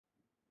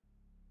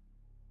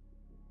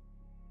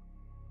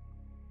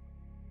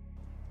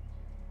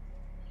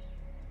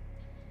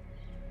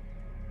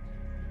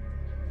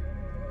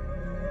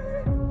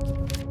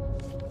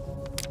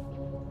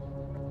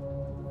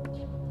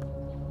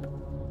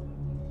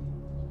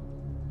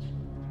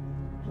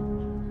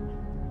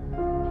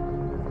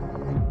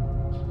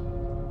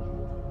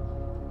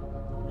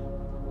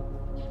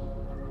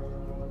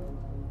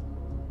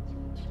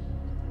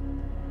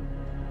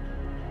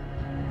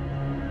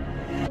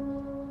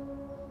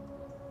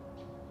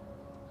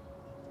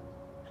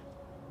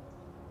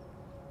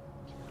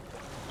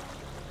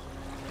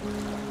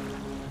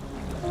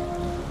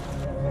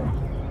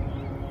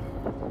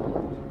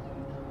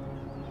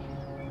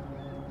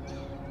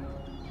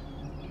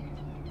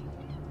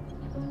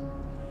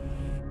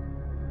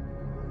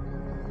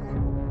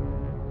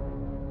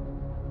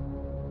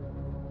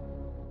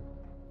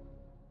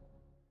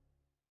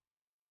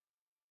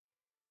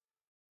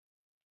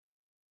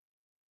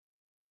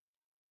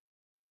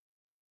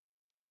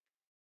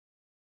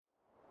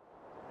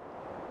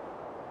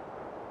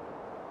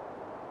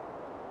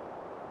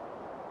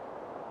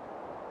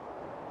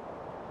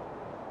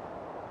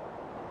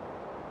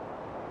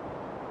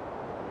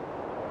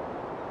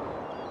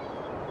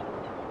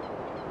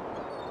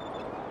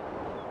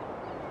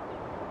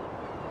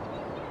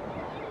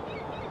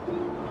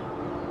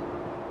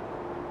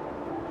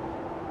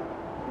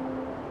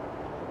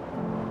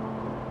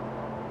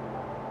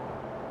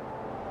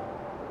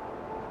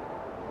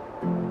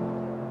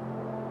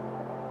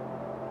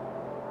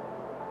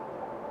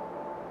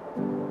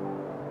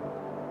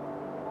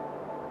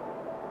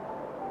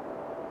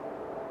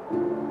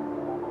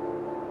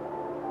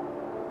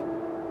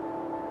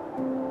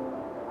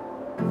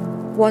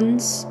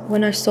once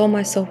when I saw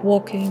myself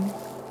walking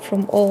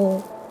from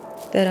all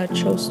that I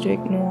chose to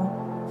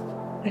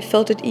ignore. I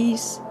felt at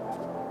ease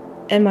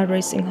and my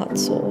racing heart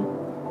soar.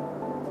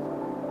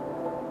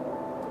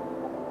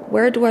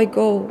 Where do I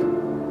go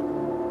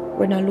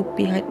when I look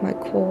behind my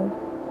core?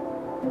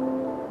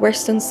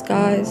 Western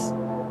skies,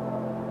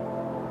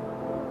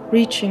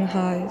 reaching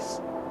highs,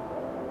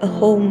 a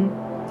home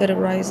that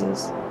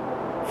arises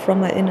from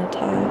my inner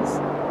ties,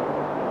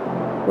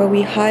 where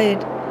we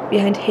hide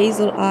behind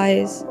hazel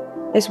eyes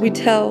as we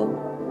tell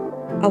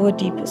our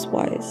deepest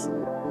whys.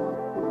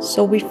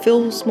 So we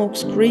fill smoke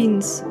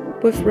screens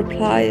with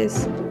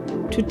replies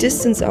to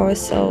distance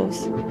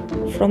ourselves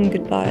from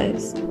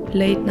goodbyes.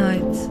 Late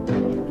nights,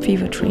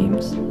 fever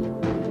dreams.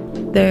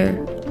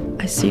 There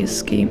I see a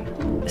scheme.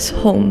 Is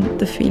home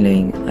the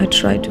feeling I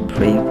try to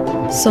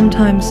breathe?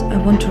 Sometimes I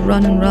want to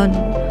run and run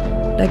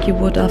like you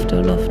would after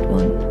a loved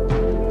one.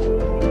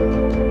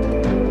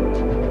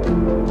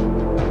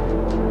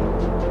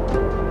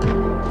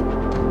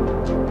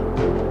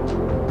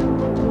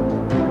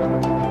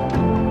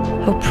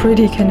 How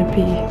pretty can it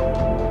be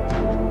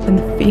when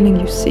the feeling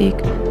you seek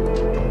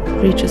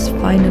reaches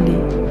finally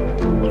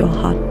your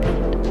heartbeat?